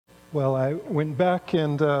Well, I went back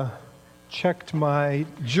and checked my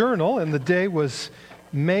journal, and the day was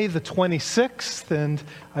May the 26th, and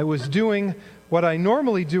I was doing what I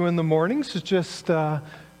normally do in the mornings, is just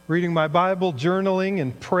reading my Bible, journaling,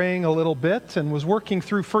 and praying a little bit, and was working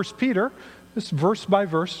through 1 Peter, just verse by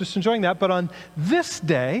verse, just enjoying that. But on this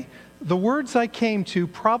day, the words I came to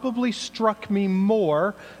probably struck me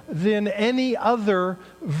more than any other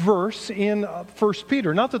verse in 1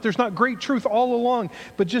 Peter. Not that there's not great truth all along,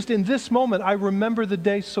 but just in this moment, I remember the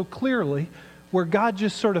day so clearly where God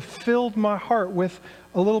just sort of filled my heart with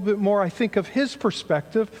a little bit more, I think, of His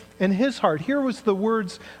perspective and His heart. Here was the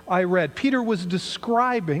words I read. Peter was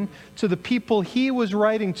describing to the people he was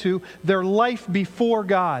writing to their life before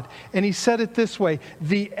God. And he said it this way: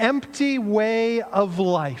 the empty way of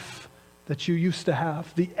life that you used to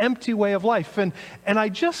have, the empty way of life. And I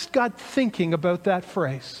just got thinking about that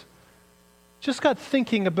phrase. Just got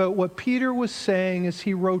thinking about what Peter was saying as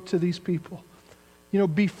he wrote to these people. You know,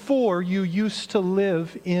 before you used to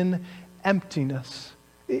live in emptiness.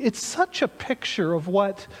 It's such a picture of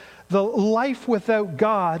what the life without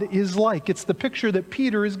God is like. It's the picture that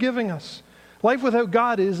Peter is giving us. Life without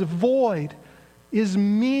God is void, is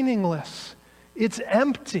meaningless, it's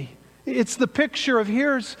empty. It's the picture of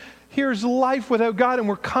here's life without God, and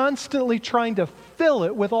we're constantly trying to fill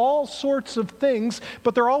it with all sorts of things,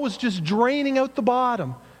 but they're always just draining out the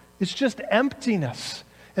bottom. It's just emptiness.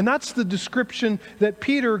 And that's the description that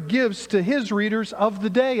Peter gives to his readers of the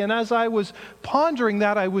day. And as I was pondering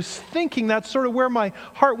that, I was thinking that's sort of where my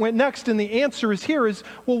heart went next. And the answer is here is,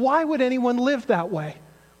 well, why would anyone live that way?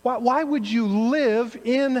 Why would you live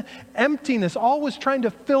in emptiness, always trying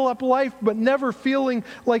to fill up life, but never feeling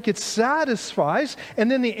like it satisfies? And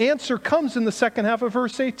then the answer comes in the second half of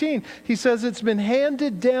verse 18. He says, it's been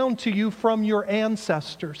handed down to you from your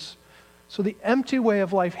ancestors. So the empty way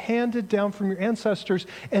of life handed down from your ancestors.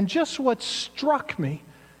 And just what struck me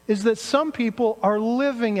is that some people are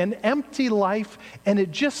living an empty life, and it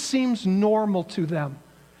just seems normal to them.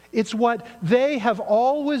 It's what they have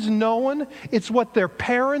always known. It's what their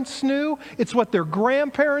parents knew. It's what their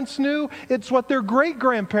grandparents knew. It's what their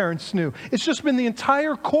great-grandparents knew. It's just been the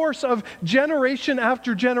entire course of generation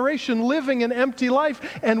after generation living an empty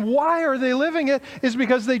life. And why are they living it? Is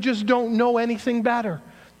because they just don't know anything better.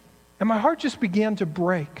 And my heart just began to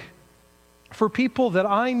break for people that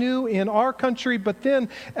I knew in our country. But then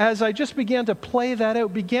as I just began to play that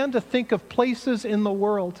out, began to think of places in the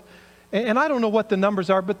world. And I don't know what the numbers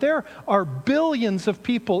are, but there are billions of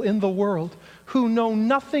people in the world who know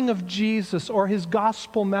nothing of Jesus or His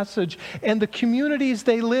gospel message. And the communities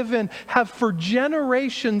they live in have for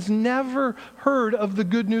generations never heard of the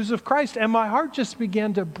good news of Christ. And my heart just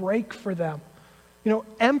began to break for them. You know,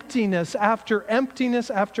 emptiness after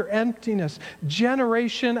emptiness after emptiness,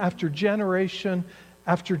 generation after generation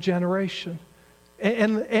after generation.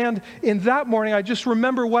 And in that morning, I just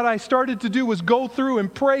remember what I started to do was go through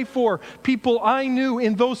and pray for people I knew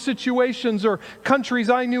in those situations, or countries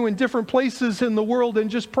I knew in different places in the world, and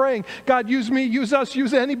just praying, God, use me, use us,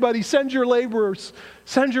 use anybody, send your laborers,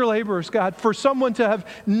 God, for someone to have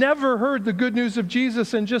never heard the good news of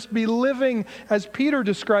Jesus and just be living, as Peter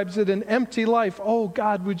describes it, an empty life. Oh,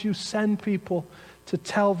 God, would you send people to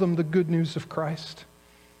tell them the good news of Christ?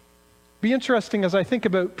 Be interesting as I think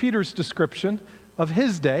about Peter's description of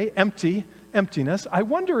his day, emptiness. I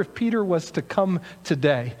wonder if Peter was to come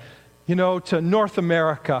today, you know, to North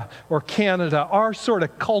America or Canada, our sort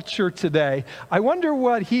of culture today. I wonder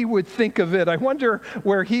what he would think of it. I wonder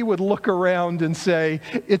where he would look around and say,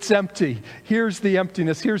 it's empty. Here's the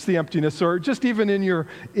emptiness. Or just even in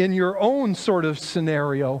your own sort of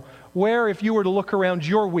scenario, where if you were to look around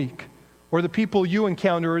your week, or the people you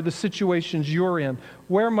encounter, or the situations you're in,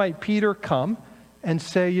 where might Peter come and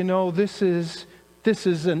say, you know, this is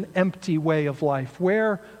an empty way of life?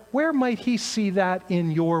 Where might he see that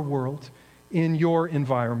in your world, in your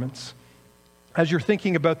environments? As you're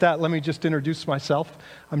thinking about that, let me just introduce myself.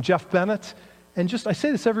 I'm Jeff Bennett, and I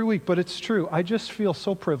say this every week, but it's true. I just feel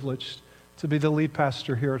so privileged to be the lead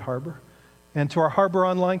pastor here at Harbor. And to our Harbor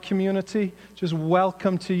Online community, just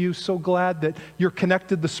welcome to you. So glad that you're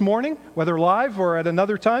connected this morning, whether live or at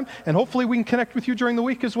another time. And hopefully we can connect with you during the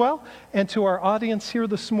week as well. And to our audience here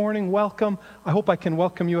this morning, welcome. I hope I can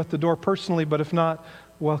welcome you at the door personally, but if not,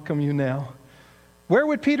 welcome you now. Where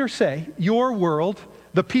would Peter say your world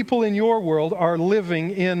the people in your world are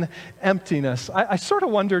living in emptiness. I sort of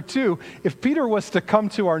wonder, too, if Peter was to come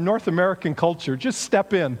to our North American culture, just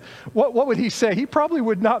step in, what would he say? He probably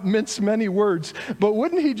would not mince many words, but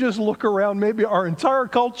wouldn't he just look around maybe our entire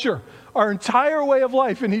culture, our entire way of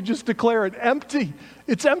life, and he'd just declare it empty.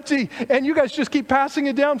 It's empty, and you guys just keep passing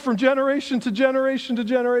it down from generation to generation to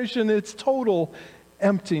generation. It's total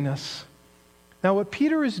emptiness. Now, what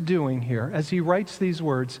Peter is doing here as he writes these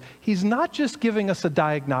words, he's not just giving us a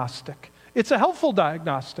diagnostic. It's a helpful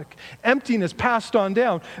diagnostic, emptiness passed on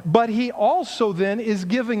down, but he also then is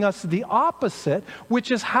giving us the opposite, which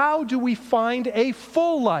is how do we find a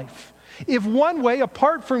full life? If one way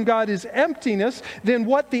apart from God is emptiness, then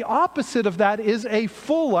what the opposite of that is a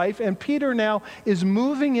full life. And Peter now is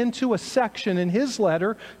moving into a section in his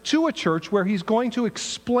letter to a church where he's going to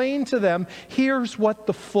explain to them, here's what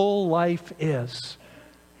the full life is.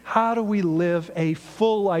 How do we live a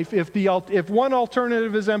full life? If one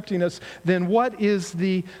alternative is emptiness, then what is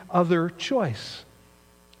the other choice?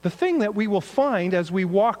 The thing that we will find as we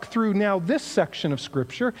walk through now this section of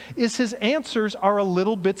Scripture is his answers are a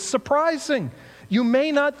little bit surprising. You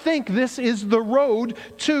may not think this is the road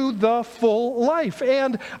to the full life.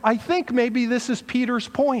 And I think maybe this is Peter's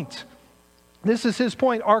point. This is his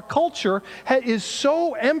point. Our culture is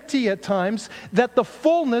so empty at times that the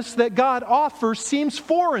fullness that God offers seems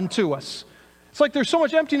foreign to us. It's like there's so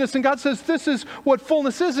much emptiness and God says this is what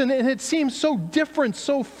fullness is, and it seems so different,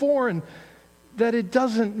 so foreign, that it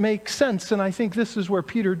doesn't make sense. And I think this is where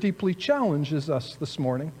Peter deeply challenges us this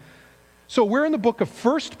morning. So we're in the book of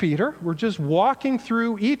 1 Peter. We're just walking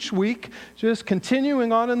through each week, just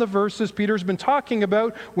continuing on in the verses. Peter's been talking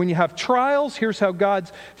about when you have trials, here's how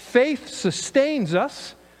God's faith sustains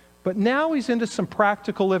us. But now he's into some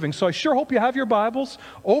practical living. So I sure hope you have your Bibles.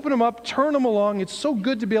 Open them up, turn them along. It's so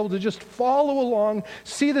good to be able to just follow along,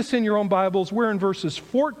 see this in your own Bibles. We're in verses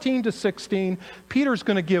 14 to 16. Peter's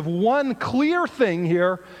going to give one clear thing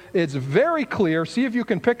here. It's very clear. See if you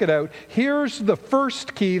can pick it out. Here's the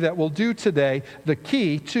first key that we'll do today, the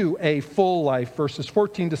key to a full life, verses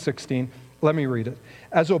 14 to 16. Let me read it.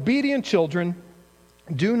 As obedient children,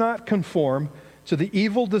 do not conform to the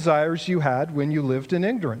evil desires you had when you lived in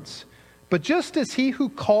ignorance. But just as he who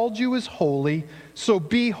called you is holy, so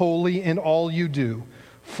be holy in all you do.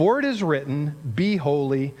 For it is written, be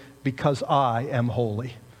holy because I am holy.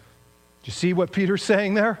 Do you see what Peter's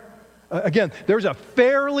saying there? Again, there's a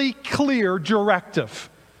fairly clear directive.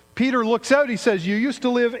 Peter looks out, he says, you used to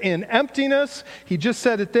live in emptiness. He just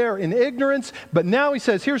said it there, in ignorance. But now he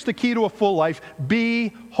says, here's the key to a full life.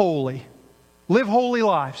 Be holy. Live holy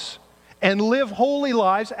lives. And live holy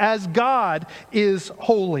lives as God is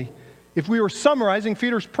holy. If we were summarizing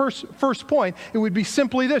Peter's first point, it would be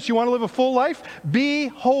simply this. You want to live a full life? Be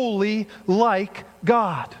holy like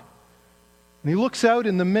God. And he looks out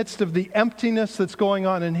in the midst of the emptiness that's going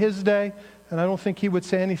on in his day, and I don't think he would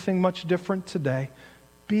say anything much different today.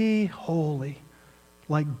 Be holy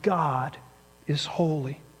like God is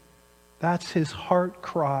holy. That's his heart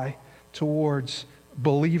cry towards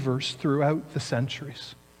believers throughout the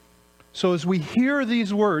centuries. So as we hear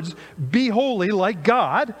these words, be holy like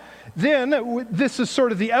God, then this is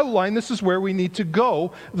sort of the outline. This is where we need to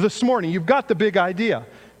go this morning. You've got the big idea.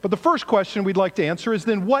 But the first question we'd like to answer is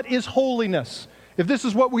then, what is holiness? If this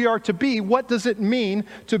is what we are to be, what does it mean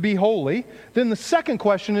to be holy? Then the second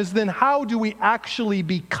question is then, how do we actually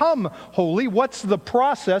become holy? What's the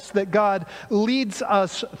process that God leads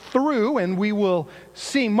us through? And we will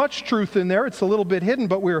see much truth in there. It's a little bit hidden,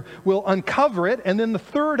 but we'll uncover it. And then the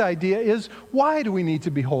third idea is, why do we need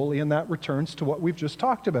to be holy? And that returns to what we've just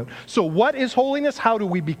talked about. So what is holiness? How do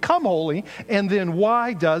we become holy? And then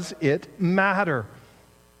why does it matter?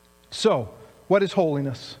 So, what is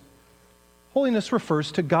holiness? Holiness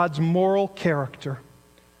refers to God's moral character.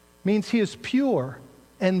 It means he is pure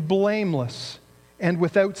and blameless and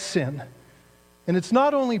without sin. And it's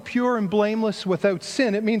not only pure and blameless without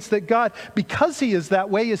sin, it means that God, because he is that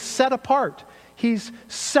way, is set apart. He's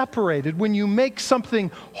separated. When you make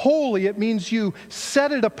something holy, it means you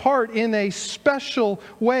set it apart in a special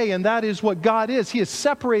way, and that is what God is. He is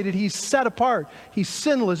separated. He's set apart. He's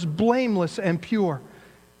sinless, blameless, and pure.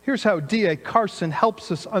 Here's how D.A. Carson helps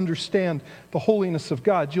us understand the holiness of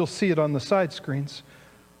God. You'll see it on the side screens.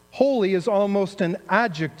 Holy is almost an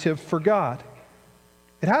adjective for God.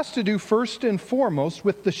 It has to do first and foremost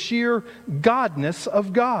with the sheer godness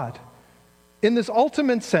of God. In this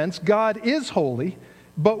ultimate sense, God is holy,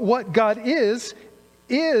 but what God is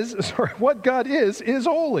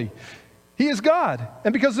holy. He is God.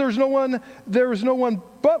 And because there is no one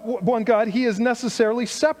but one God, he is necessarily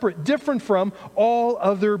separate, different from all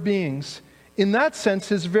other beings. In that sense,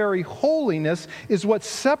 his very holiness is what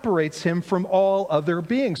separates him from all other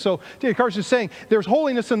beings. So D.A. Carson is saying there's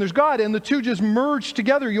holiness and there's God, and the two just merge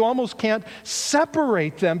together. You almost can't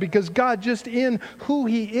separate them because God, just in who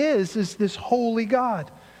he is this holy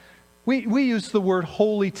God. We use the word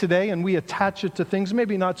holy today and we attach it to things,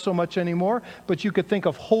 maybe not so much anymore, but you could think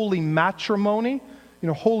of holy matrimony,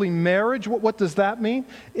 holy marriage. What does that mean?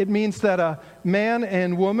 It means that a man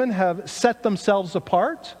and woman have set themselves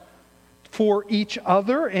apart for each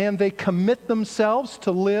other, and they commit themselves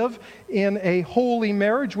to live in a holy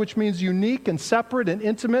marriage, which means unique and separate and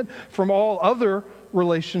intimate from all other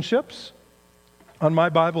relationships. On my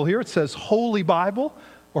Bible here, it says Holy Bible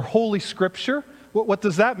or Holy Scripture. What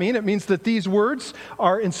does that mean? It means that these words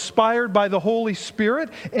are inspired by the Holy Spirit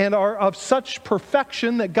and are of such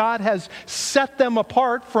perfection that God has set them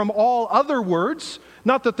apart from all other words.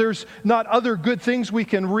 Not that there's not other good things we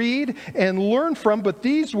can read and learn from, but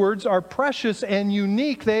these words are precious and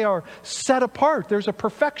unique. They are set apart. There's a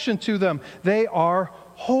perfection to them. They are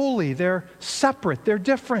holy. They're separate. They're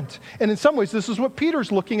different. And in some ways, this is what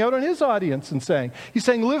Peter's looking out on his audience and saying. He's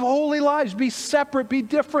saying, live holy lives. Be separate. Be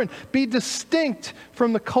different. Be distinct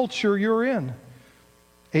from the culture you're in.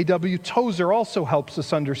 A.W. Tozer also helps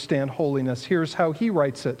us understand holiness. Here's how he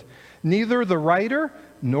writes it. Neither the writer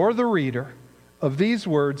nor the reader of these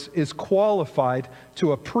words is qualified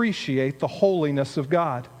to appreciate the holiness of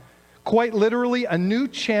God. Quite literally, a new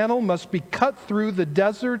channel must be cut through the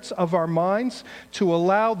deserts of our minds to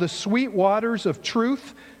allow the sweet waters of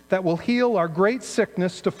truth that will heal our great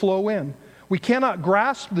sickness to flow in. We cannot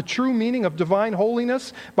grasp the true meaning of divine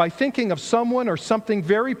holiness by thinking of someone or something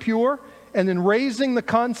very pure and then raising the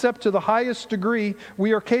concept to the highest degree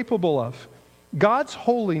we are capable of. God's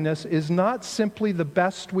holiness is not simply the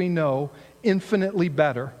best we know, infinitely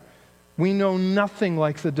better. We know nothing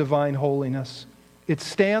like the divine holiness. It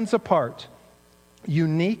stands apart,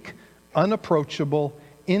 unique, unapproachable,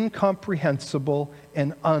 incomprehensible,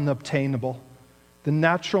 and unobtainable. The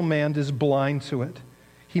natural man is blind to it.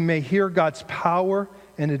 He may hear God's power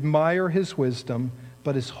and admire his wisdom,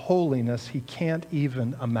 but his holiness he can't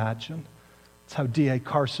even imagine. That's how D.A.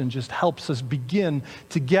 Carson just helps us begin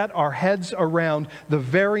to get our heads around the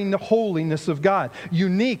very holiness of God.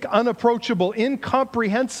 Unique, unapproachable,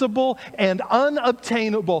 incomprehensible, and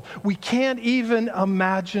unobtainable. We can't even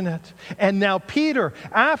imagine it. And now Peter,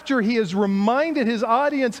 after he has reminded his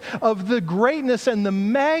audience of the greatness and the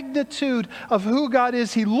magnitude of who God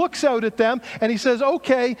is, he looks out at them and he says,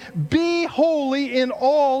 okay, be holy in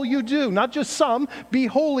all you do. Not just some, be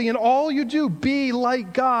holy in all you do. Be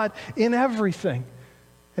like God in everything. And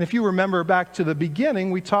if you remember back to the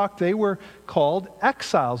beginning, we talked, they were called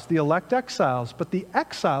exiles, the elect exiles. But the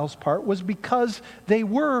exiles part was because they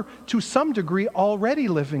were, to some degree, already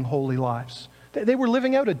living holy lives. They were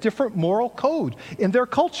living out a different moral code in their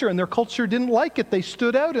culture, and their culture didn't like it. They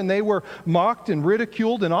stood out, and they were mocked and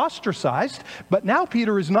ridiculed and ostracized. But now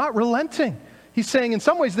Peter is not relenting. He's saying in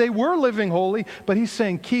some ways they were living holy, but he's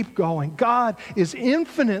saying keep going. God is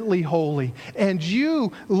infinitely holy, and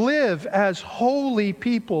you live as holy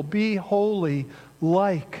people. Be holy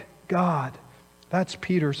like God. That's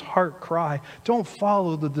Peter's heart cry. Don't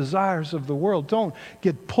follow the desires of the world. Don't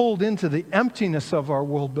get pulled into the emptiness of our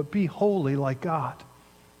world, but be holy like God.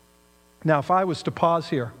 Now, if I was to pause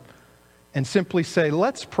here and simply say,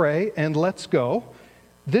 let's pray and let's go,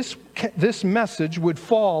 this message would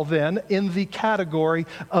fall then in the category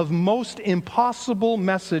of most impossible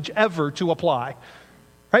message ever to apply.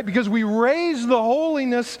 Right? Because we raise the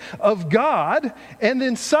holiness of God, and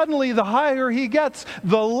then suddenly the higher he gets,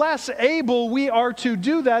 the less able we are to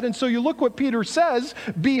do that. And so you look what Peter says,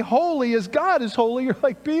 be holy as God is holy. You're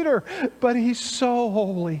like, Peter, but he's so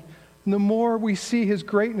holy. And the more we see his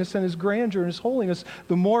greatness and his grandeur and his holiness,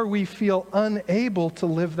 the more we feel unable to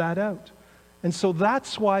live that out. And so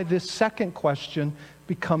that's why this second question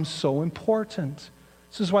becomes so important.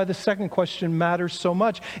 This is why the second question matters so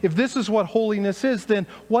much. If this is what holiness is, then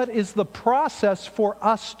what is the process for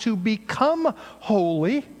us to become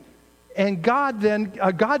holy? And God then,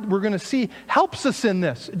 we're going to see, helps us in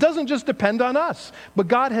this. It doesn't just depend on us, but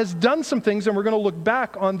God has done some things, and we're going to look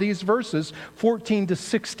back on these verses, 14 to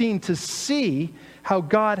 16, to see how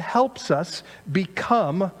God helps us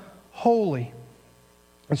become holy.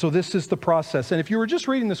 And so this is the process. And if you were just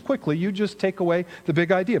reading this quickly, you just take away the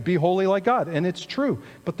big idea, be holy like God. And it's true,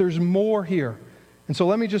 but there's more here. And so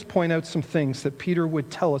let me just point out some things that Peter would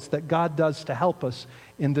tell us that God does to help us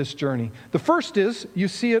in this journey. The first is, you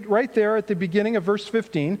see it right there at the beginning of verse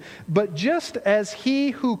 15, but just as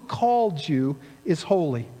he who called you is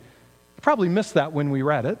holy. You probably missed that when we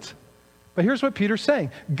read it. But here's what Peter's saying.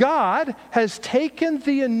 God has taken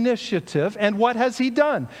the initiative, and what has he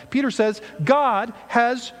done? Peter says, God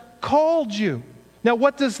has called you. Now,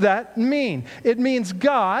 what does that mean? It means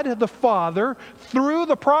God, the Father, through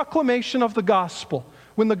the proclamation of the gospel.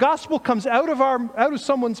 When the gospel comes out of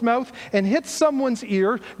someone's mouth and hits someone's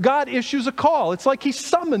ear, God issues a call. It's like he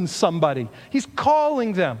summons somebody. He's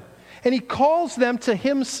calling them. And he calls them to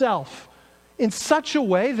himself in such a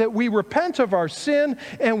way that we repent of our sin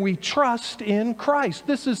and we trust in Christ.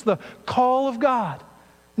 This is the call of God.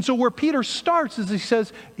 And so where Peter starts is he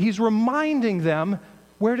says, he's reminding them,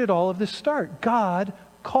 where did all of this start? God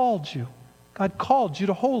called you. God called you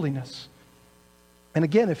to holiness. And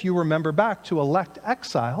again, if you remember back to elect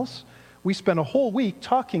exiles, we spent a whole week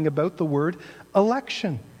talking about the word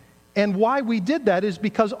election. And why we did that is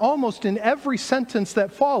because almost in every sentence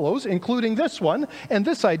that follows, including this one and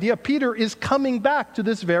this idea, Peter is coming back to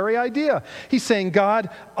this very idea. He's saying God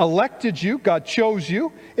elected you, God chose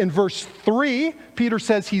you. In verse 3, Peter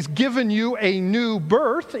says he's given you a new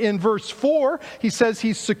birth. In verse 4, he says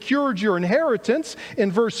he's secured your inheritance. In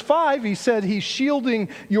verse 5, he said he's shielding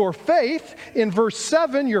your faith. In verse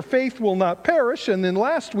 7, your faith will not perish. And then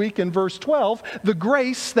last week in verse 12, the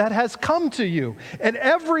grace that has come to you. At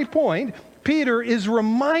every point, Peter is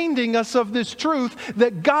reminding us of this truth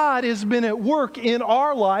that God has been at work in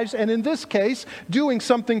our lives, and in this case, doing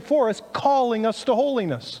something for us, calling us to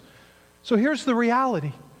holiness. So here's the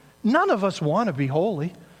reality. None of us want to be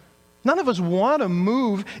holy. None of us want to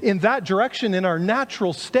move in that direction in our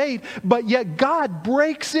natural state, but yet God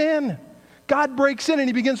breaks in. God breaks in and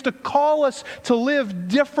he begins to call us to live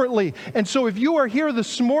differently. And so if you are here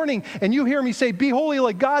this morning and you hear me say, be holy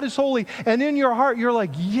like God is holy, and in your heart you're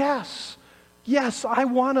like, yes, I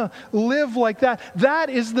want to live like that. That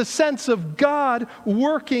is the sense of God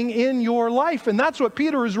working in your life. And that's what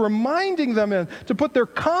Peter is reminding them in, to put their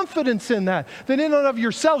confidence in that. That in and of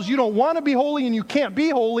yourselves, you don't want to be holy and you can't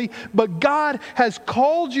be holy, but God has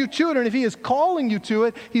called you to it. And if he is calling you to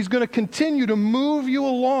it, he's going to continue to move you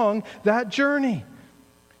along that journey.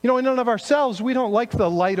 You know, in and of ourselves, we don't like the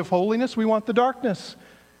light of holiness. We want the darkness.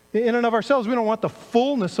 In and of ourselves, we don't want the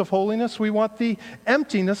fullness of holiness. We want the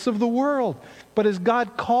emptiness of the world. But as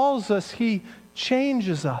God calls us, he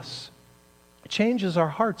changes us, changes our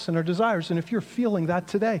hearts and our desires. And if you're feeling that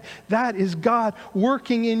today, that is God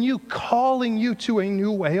working in you, calling you to a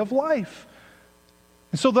new way of life.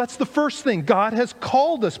 And so that's the first thing. God has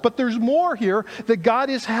called us. But there's more here that God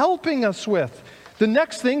is helping us with. The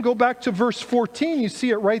next thing, go back to verse 14. You see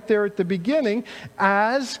it right there at the beginning.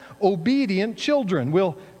 As obedient children.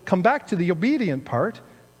 We'll come back to the obedient part,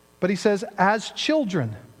 but he says, as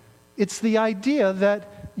children. It's the idea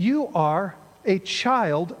that you are a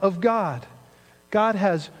child of God. God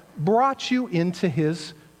has brought you into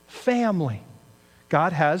his family.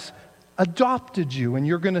 God has adopted you, and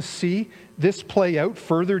you're going to see this play out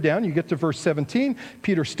further down. You get to verse 17.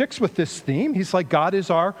 Peter sticks with this theme. He's like, God is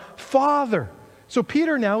our Father. So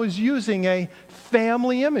Peter now is using a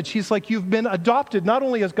family image. He's like, you've been adopted. Not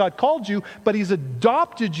only has God called you, but he's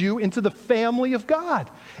adopted you into the family of God.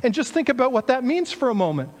 And just think about what that means for a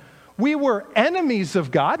moment. We were enemies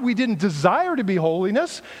of God. We didn't desire to be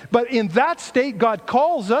holiness. But in that state, God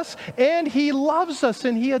calls us and he loves us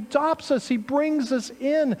and he adopts us. He brings us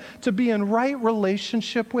in to be in right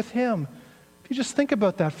relationship with him. If you just think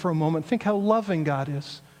about that for a moment, think how loving God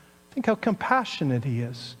is. Think how compassionate he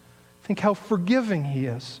is. Think how forgiving he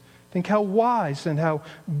is. Think how wise and how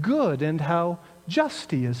good and how just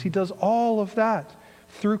he is. He does all of that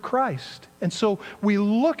through Christ. And so we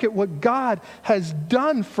look at what God has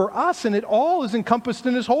done for us, and it all is encompassed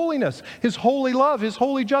in his holiness, his holy love, his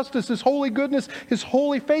holy justice, his holy goodness, his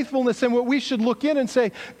holy faithfulness. And what we should look in and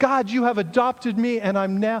say, God, you have adopted me,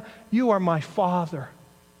 and you are my Father.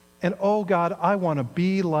 And oh God, I want to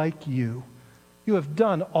be like you. You have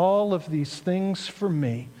done all of these things for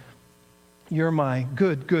me. You're my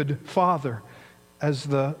good, good Father, as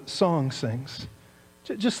the song sings.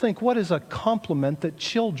 Just think, what is a compliment that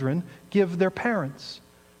children give their parents?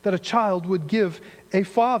 That a child would give a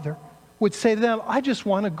father, would say to them, I just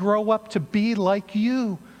want to grow up to be like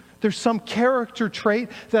you. There's some character trait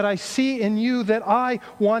that I see in you that I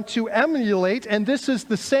want to emulate. And this is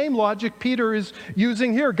the same logic Peter is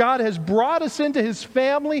using here. God has brought us into his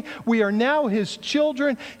family. We are now his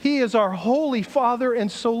children. He is our holy Father.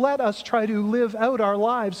 And so let us try to live out our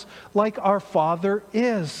lives like our Father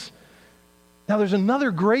is. Now, there's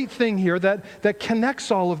another great thing here that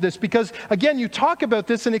connects all of this, because, again, you talk about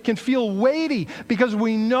this and it can feel weighty because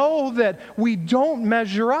we know that we don't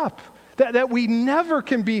measure up. That we never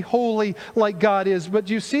can be holy like God is. But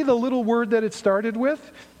do you see the little word that it started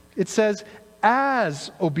with? It says,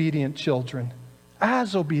 as obedient children.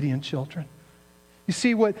 As obedient children. You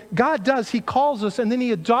see, what God does, He calls us and then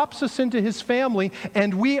He adopts us into His family,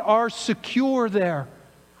 and we are secure there.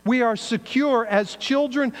 We are secure as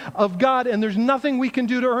children of God, and there's nothing we can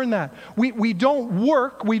do to earn that. We don't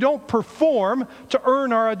work, we don't perform to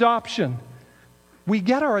earn our adoption. We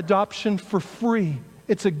get our adoption for free.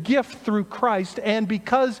 It's a gift through Christ, and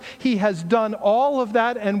because He has done all of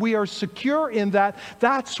that and we are secure in that,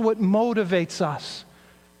 that's what motivates us.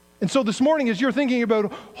 And so this morning, as you're thinking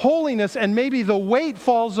about holiness and maybe the weight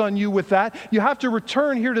falls on you with that, you have to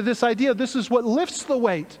return here to this idea. This is what lifts the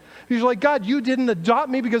weight. You're like, God, you didn't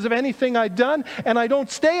adopt me because of anything I've done, and I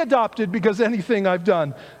don't stay adopted because of anything I've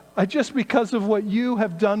done. Just because of what you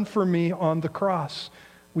have done for me on the cross.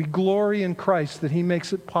 We glory in Christ that He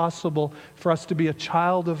makes it possible for us to be a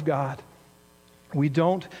child of God. We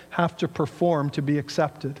don't have to perform to be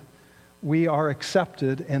accepted. We are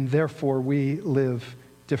accepted, and therefore we live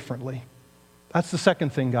differently. That's the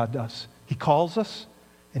second thing God does. He calls us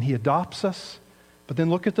and He adopts us. But then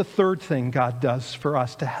look at the third thing God does for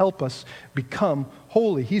us to help us become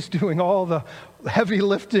holy. He's doing all the heavy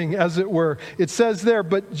lifting, as it were. It says there,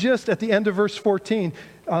 but just at the end of verse 14,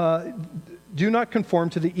 do not conform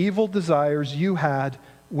to the evil desires you had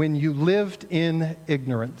when you lived in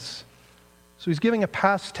ignorance. So He's giving a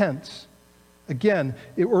past tense. Again,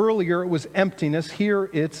 earlier it was emptiness. Here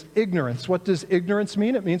it's ignorance. What does ignorance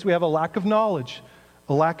mean? It means we have a lack of knowledge,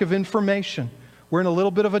 a lack of information. We're in a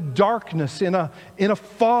little bit of a darkness, in a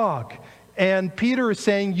fog. And Peter is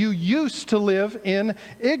saying you used to live in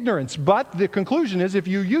ignorance. But the conclusion is if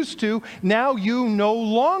you used to, now you no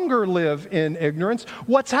longer live in ignorance.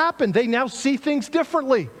 What's happened? They now see things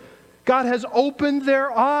differently. God has opened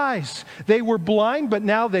their eyes. They were blind, but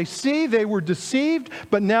now they see. They were deceived,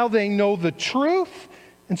 but now they know the truth.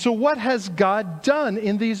 And so what has God done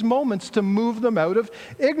in these moments to move them out of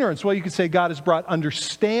ignorance? Well, you could say God has brought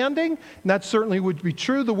understanding, and that certainly would be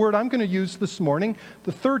true. The word I'm going to use this morning,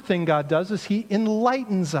 the third thing God does is He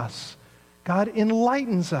enlightens us. God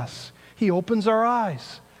enlightens us. He opens our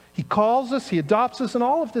eyes. He calls us, He adopts us, and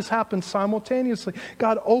all of this happens simultaneously.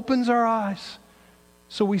 God opens our eyes.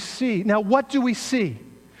 So we see. Now, what do we see?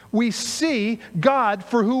 We see God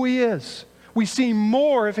for who He is. We see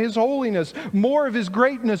more of His holiness, more of His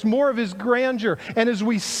greatness, more of His grandeur. And as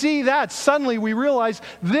we see that, suddenly we realize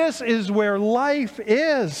this is where life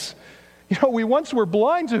is. You know, we once were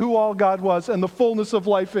blind to who all God was and the fullness of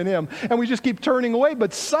life in Him. And we just keep turning away.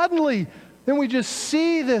 But suddenly, then we just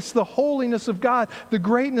see this, the holiness of God, the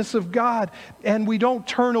greatness of God. And we don't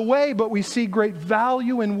turn away, but we see great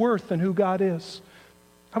value and worth in who God is.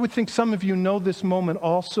 I would think some of you know this moment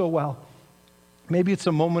all so well. Maybe it's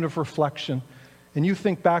a moment of reflection, and you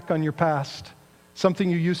think back on your past, something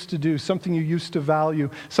you used to do, something you used to value,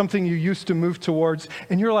 something you used to move towards,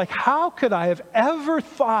 and you're like, how could I have ever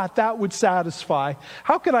thought that would satisfy?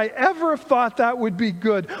 How could I ever have thought that would be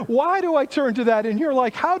good? Why do I turn to that? And you're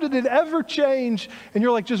like, how did it ever change? And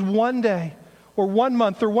you're like, just one day, or 1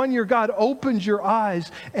 month, or 1 year, God opened your eyes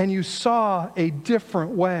and you saw a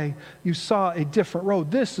different way. You saw a different road.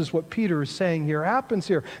 This is what Peter is saying here happens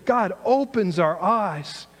here. God opens our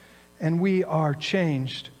eyes and we are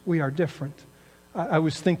changed. We are different. I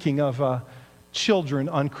was thinking of children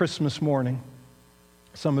on Christmas morning.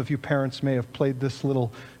 Some of you parents may have played this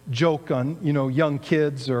little joke on, young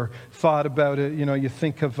kids or thought about it. You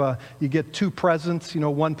think of, you get 2 presents.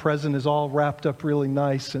 One present is all wrapped up really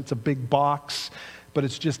nice. It's a big box, but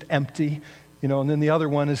it's just empty. And then the other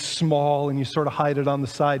one is small and you sort of hide it on the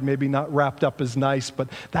side, maybe not wrapped up as nice, but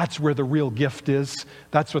that's where the real gift is.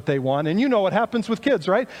 That's what they want. And you know what happens with kids,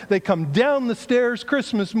 right? They come down the stairs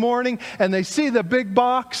Christmas morning and they see the big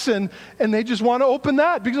box and they just want to open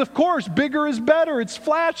that because, of course, bigger is better. It's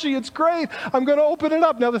flashy. It's great. I'm going to open it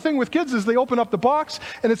up. Now, the thing with kids is they open up the box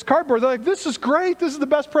and it's cardboard. They're like, this is great. This is the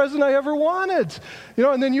best present I ever wanted.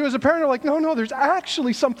 And then you as a parent are like, no, there's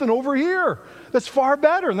actually something over here that's far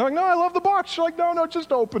better. And they're like, no, I love the box. You're like, no,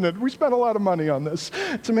 just open it. We spent a lot of money on this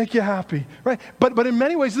to make you happy, right? But in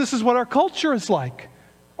many ways, this is what our culture is like.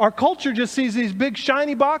 Our culture just sees these big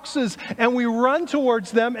shiny boxes and we run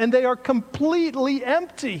towards them and they are completely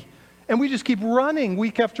empty. And we just keep running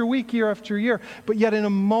week after week, year after year. But yet in a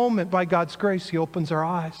moment, by God's grace, He opens our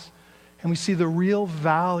eyes and we see the real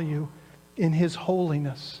value in His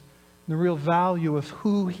holiness. The real value of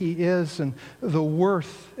who He is and the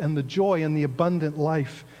worth and the joy and the abundant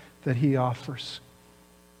life that He offers.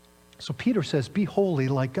 So Peter says, be holy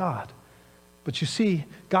like God. But you see,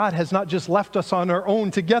 God has not just left us on our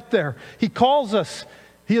own to get there. He calls us.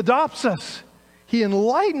 He adopts us. He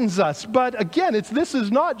enlightens us. But again, this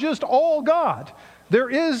is not just all God. there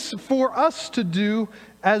is for us to do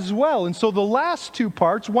as well. And so the last two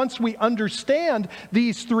parts, once we understand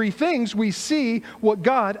these three things, we see what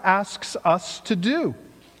God asks us to do.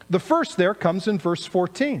 The first there comes in verse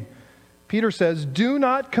 14. Peter says, "Do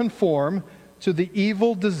not conform to the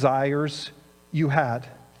evil desires you had."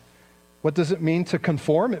 What does it mean to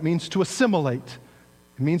conform? It means to assimilate.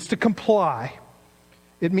 It means to comply.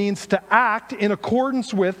 It means to act in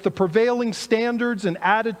accordance with the prevailing standards and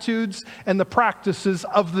attitudes and the practices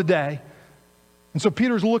of the day. And so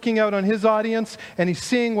Peter's looking out on his audience and he's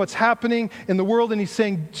seeing what's happening in the world and he's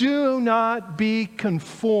saying, do not be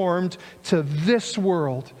conformed to this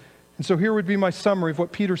world. And so here would be my summary of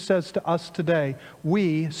what Peter says to us today.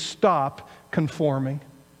 We stop conforming.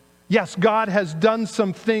 Yes, God has done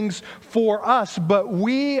some things for us, but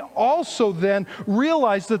we also then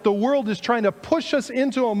realize that the world is trying to push us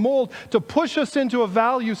into a mold, to push us into a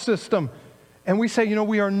value system. And we say,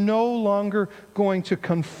 we are no longer going to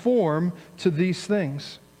conform to these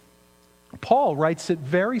things. Paul writes it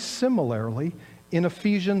very similarly in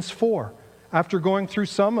Ephesians 4. After going through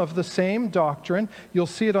some of the same doctrine, you'll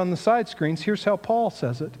see it on the side screens. Here's how Paul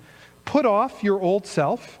says it. Put off your old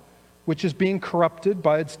self, which is being corrupted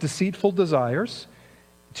by its deceitful desires,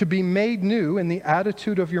 to be made new in the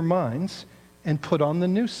attitude of your minds, and put on the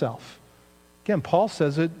new self. Again, Paul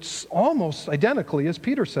says it almost identically as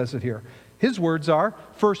Peter says it here. His words are,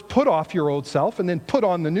 first put off your old self, and then put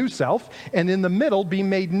on the new self, and in the middle be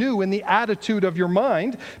made new in the attitude of your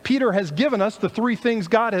mind. Peter has given us the three things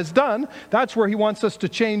God has done. That's where he wants us to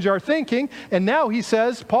change our thinking. And now he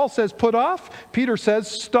says, Paul says put off. Peter says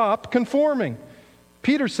stop conforming.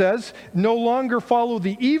 Peter says no longer follow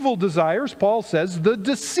the evil desires. Paul says the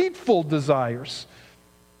deceitful desires.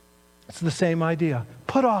 It's the same idea.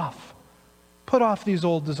 Put off these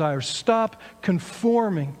old desires. Stop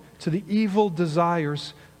conforming to the evil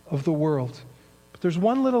desires of the world. But there's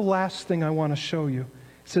one little last thing I want to show you.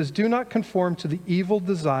 It says, do not conform to the evil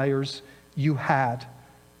desires you had.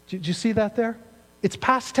 Did you see that there? It's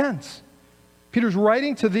past tense. Peter's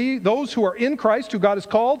writing to those who are in Christ, who God has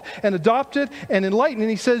called and adopted and enlightened, and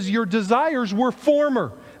he says, your desires were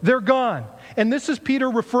former. They're gone. And this is Peter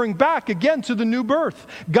referring back again to the new birth.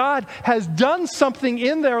 God has done something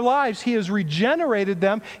in their lives. He has regenerated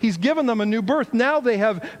them. He's given them a new birth. Now they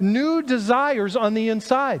have new desires on the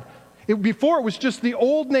inside. Before it was just the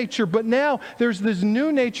old nature, but now there's this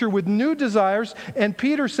new nature with new desires. And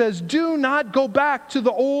Peter says, do not go back to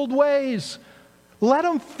the old ways. Let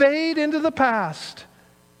them fade into the past.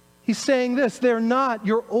 He's saying this, they're not,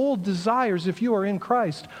 your old desires, if you are in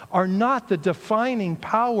Christ, are not the defining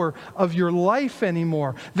power of your life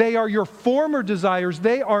anymore. They are your former desires.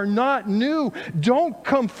 They are not new. Don't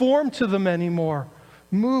conform to them anymore.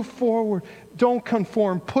 Move forward. Don't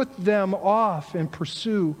conform. Put them off and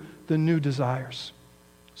pursue the new desires.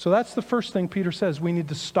 So that's the first thing Peter says we need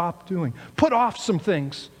to stop doing. Put off some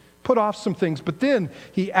things. Put off some things. But then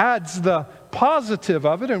he adds the positive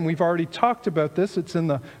of it, and we've already talked about this. It's in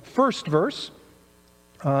the first verse,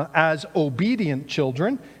 as obedient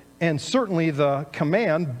children, and certainly the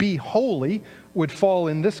command, be holy, would fall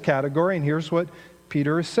in this category. And here's what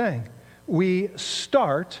Peter is saying. We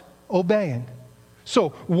start obeying. So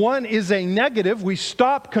one is a negative. We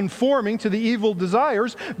stop conforming to the evil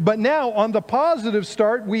desires. But now on the positive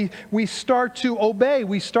start, we start to obey.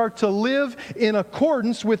 We start to live in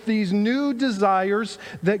accordance with these new desires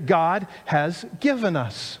that God has given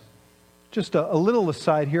us. Just a little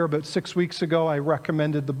aside here. About 6 weeks ago, I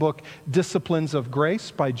recommended the book Disciplines of Grace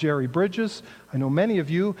by Jerry Bridges. I know many of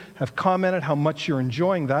you have commented how much you're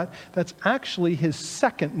enjoying that. That's actually his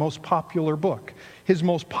second most popular book. His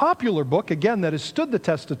most popular book, again, that has stood the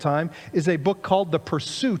test of time, is a book called The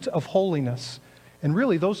Pursuit of Holiness. And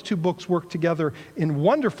really, those two books work together in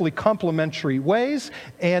wonderfully complementary ways.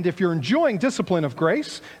 And if you're enjoying Discipline of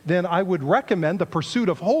Grace, then I would recommend The Pursuit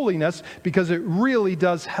of Holiness because it really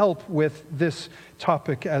does help with this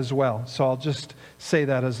topic as well. So I'll just say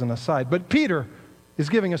that as an aside. But Peter is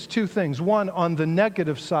giving us two things. One, on the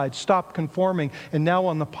negative side, stop conforming. And now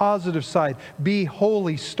on the positive side, be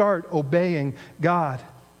holy, start obeying God.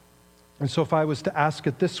 And so if I was to ask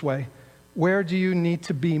it this way, where do you need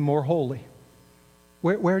to be more holy?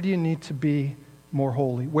 Where do you need to be more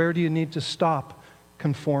holy? Where do you need to stop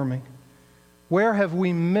conforming? Where have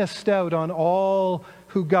we missed out on all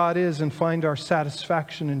who God is and find our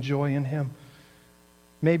satisfaction and joy in Him?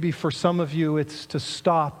 Maybe for some of you it's to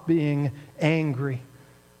stop being angry,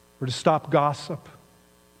 or to stop gossip,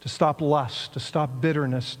 to stop lust, to stop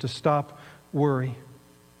bitterness, to stop worry.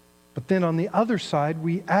 But then on the other side,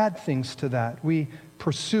 we add things to that. We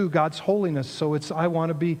pursue God's holiness. So it's, I want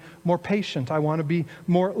to be more patient. I want to be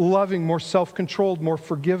more loving, more self-controlled, more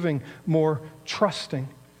forgiving, more trusting.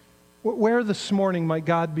 Where this morning might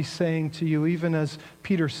God be saying to you, even as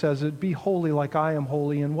Peter says it, be holy like I am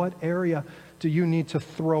holy? In what area do you need to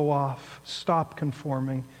throw off, stop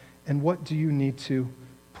conforming? And what do you need to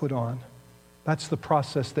put on? That's the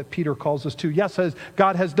process that Peter calls us to. Yes,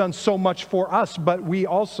 God has done so much for us, but we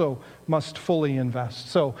also must fully invest.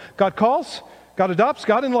 So God calls, God adopts,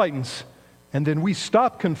 God enlightens. And then we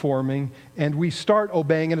stop conforming and we start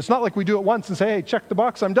obeying. And it's not like we do it once and say, hey, check the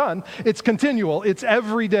box, I'm done. It's continual. It's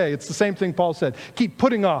every day. It's the same thing Paul said. Keep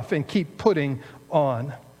putting off and keep putting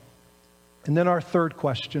on. And then our third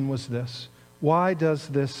question was this. Why does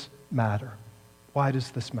this matter? Why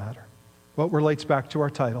does this matter? Well, it relates back to our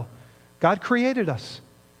title. God created us.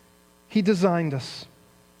 He designed us.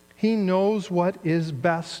 He knows what is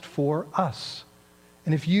best for us.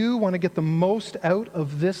 And if you want to get the most out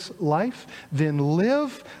of this life, then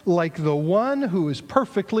live like the one who is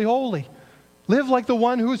perfectly holy. Live like the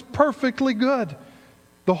one who is perfectly good.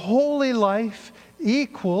 The holy life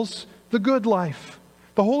equals the good life.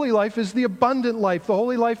 The holy life is the abundant life. The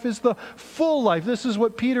holy life is the full life. This is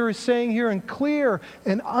what Peter is saying here in clear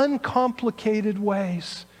and uncomplicated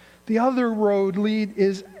ways. The other road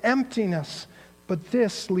is emptiness, but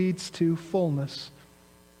this leads to fullness.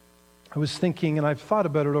 I was thinking, and I've thought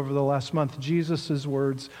about it over the last month, Jesus'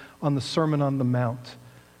 words on the Sermon on the Mount.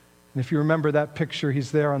 And if you remember that picture,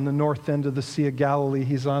 he's there on the north end of the Sea of Galilee.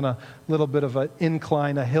 He's on a little bit of an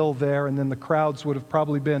incline, a hill there, and then the crowds would have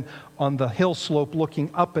probably been on the hill slope looking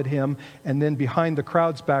up at him. And then behind the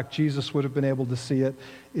crowd's back, Jesus would have been able to see it,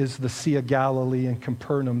 is the Sea of Galilee and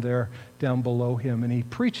Capernaum there down below him. And he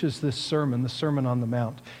preaches this sermon, the Sermon on the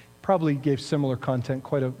Mount. Probably gave similar content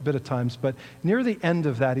quite a bit of times, but near the end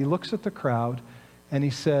of that, he looks at the crowd and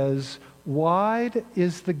he says, wide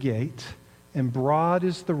is the gate and broad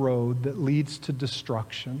is the road that leads to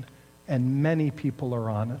destruction, and many people are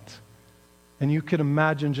on it. And you can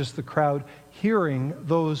imagine just the crowd hearing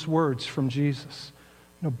those words from Jesus.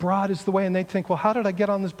 You know, broad is the way, and they think, well, how did I get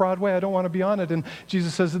on this broad way? I don't want to be on it. And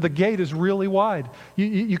Jesus says that the gate is really wide.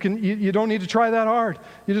 You don't need to try that hard.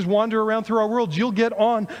 You just wander around through our world. You'll get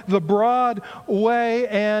on the broad way,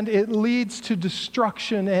 and it leads to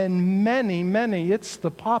destruction. And many, it's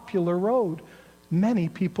the popular road. Many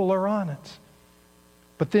people are on it.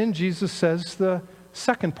 But then Jesus says the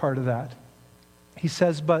second part of that. He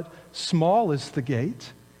says, but small is the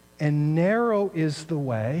gate, and narrow is the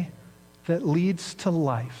way that leads to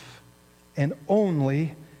life, and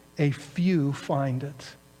only a few find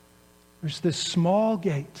it. There's this small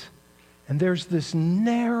gate, and there's this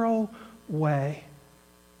narrow way.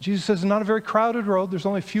 Jesus says it's not a very crowded road. There's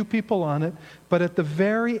only a few people on it, but at the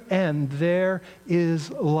very end, there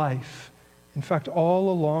is life. In fact,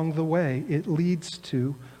 all along the way, it leads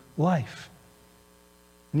to life.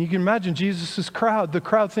 And you can imagine Jesus' crowd, the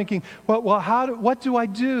crowd thinking, well, what do I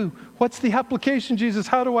do? What's the application, Jesus?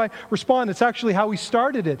 How do I respond? It's actually how he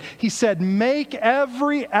started it. He said, make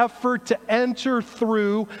every effort to enter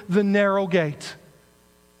through the narrow gate.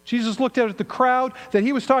 Jesus looked at the crowd that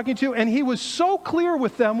he was talking to, and he was so clear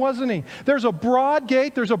with them, wasn't he? There's a broad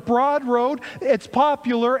gate, there's a broad road, it's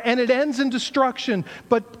popular, and it ends in destruction.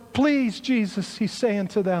 But please, Jesus, he's saying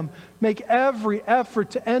to them, make every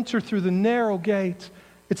effort to enter through the narrow gate.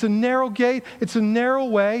 It's a narrow gate, it's a narrow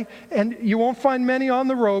way, and you won't find many on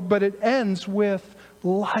the road, but it ends with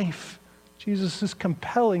life. Jesus is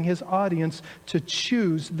compelling his audience to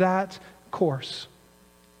choose that course.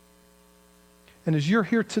 And as you're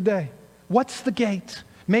here today, what's the gate?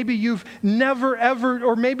 Maybe you've never, ever,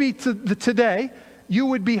 or maybe today, you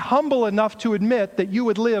would be humble enough to admit that you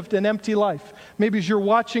had lived an empty life. Maybe as you're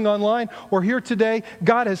watching online or here today,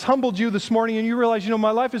 God has humbled you this morning and you realize,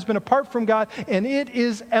 my life has been apart from God and it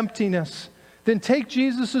is emptiness. Then take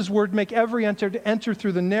Jesus' word, make every effort to enter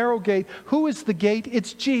through the narrow gate. Who is the gate?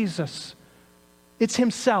 It's Jesus. It's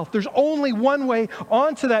himself. There's only one way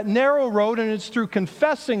onto that narrow road, and it's through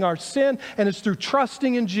confessing our sin, and it's through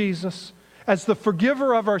trusting in Jesus as the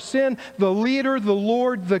forgiver of our sin, the leader, the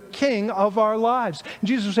Lord, the King of our lives. And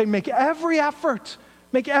Jesus would say, make every effort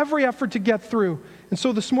to get through. And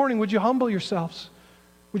so this morning, would you humble yourselves?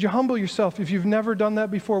 Would you humble yourself? If you've never done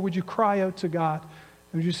that before, would you cry out to God?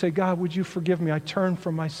 And would you say, God, would you forgive me? I turn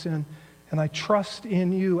from my sin. And I trust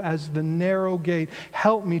in you as the narrow gate.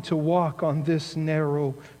 Help me to walk on this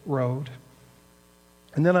narrow road.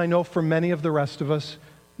 And then I know for many of the rest of us,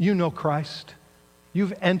 you know Christ.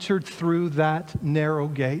 You've entered through that narrow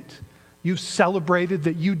gate. You've celebrated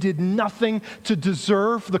that you did nothing to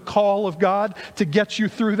deserve the call of God to get you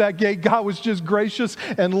through that gate. God was just gracious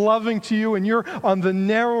and loving to you, and you're on the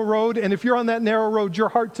narrow road. And if you're on that narrow road, your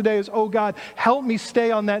heart today is, oh God, help me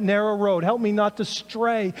stay on that narrow road. Help me not to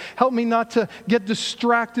stray. Help me not to get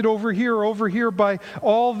distracted over here by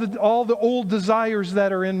all the old desires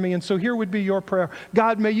that are in me. And so here would be your prayer.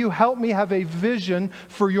 God, may you help me have a vision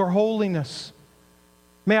for your holiness.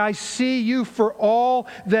 May I see you for all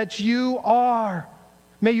that you are.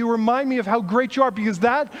 May you remind me of how great you are, because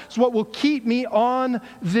that is what will keep me on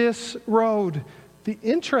this road. The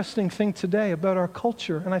interesting thing today about our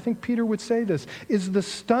culture, and I think Peter would say this, is the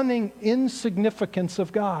stunning insignificance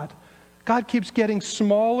of God. God keeps getting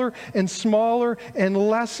smaller and smaller and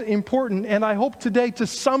less important. And I hope today, to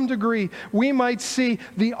some degree, we might see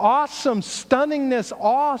the awesome stunningness,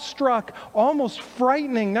 awestruck, almost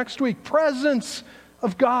frightening next week presence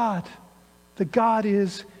of God, that God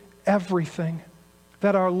is everything,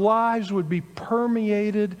 that our lives would be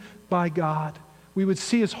permeated by God. We would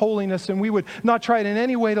see His holiness, and we would not try it in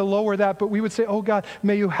any way to lower that, but we would say, oh God,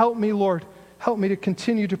 may you help me, Lord. Help me to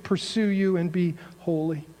continue to pursue you and be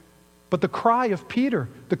holy. But the cry of Peter,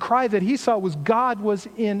 the cry that he saw was God was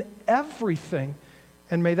in everything.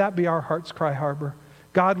 And may that be our heart's cry, Harbor.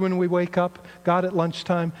 God when we wake up, God at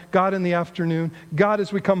lunchtime, God in the afternoon, God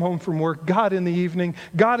as we come home from work, God in the evening,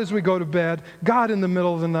 God as we go to bed, God in the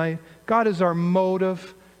middle of the night. God is our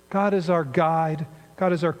motive, God is our guide,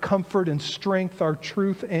 God is our comfort and strength, our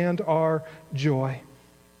truth and our joy.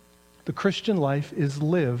 The Christian life is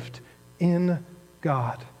lived in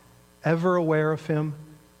God, ever aware of Him,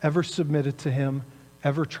 ever submitted to Him,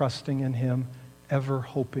 ever trusting in Him, ever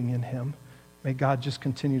hoping in Him. May God just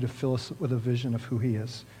continue to fill us with a vision of who He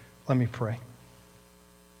is. Let me pray.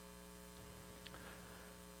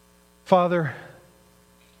 Father,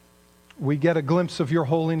 we get a glimpse of your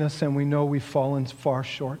holiness and we know we've fallen far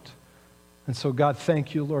short. And so God,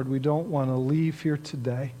 thank you, Lord. We don't want to leave here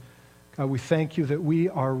today. God, we thank you that we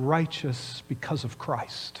are righteous because of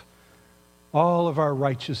Christ. All of our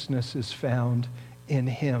righteousness is found in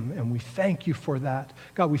Him, and we thank you for that.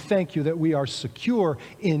 God, we thank you that we are secure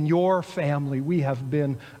in your family. We have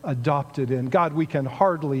been adopted in. God, we can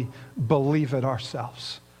hardly believe it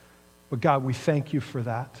ourselves. But God, we thank you for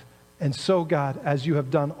that. And so, God, as you have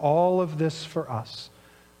done all of this for us,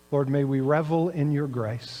 Lord, may we revel in your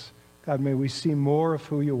grace. God, may we see more of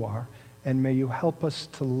who you are, and may you help us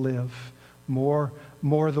to live more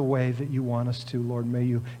the way that you want us to. Lord, may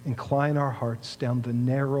you incline our hearts down the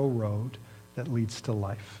narrow road that leads to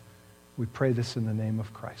life. We pray this in the name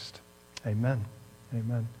of Christ. Amen.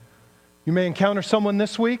 Amen. You may encounter someone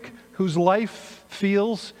this week whose life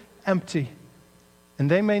feels empty,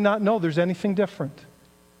 and they may not know there's anything different.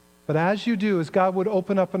 But as you do, as God would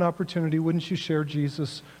open up an opportunity, wouldn't you share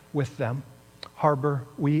Jesus with them? Harbor,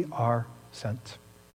 we are sent.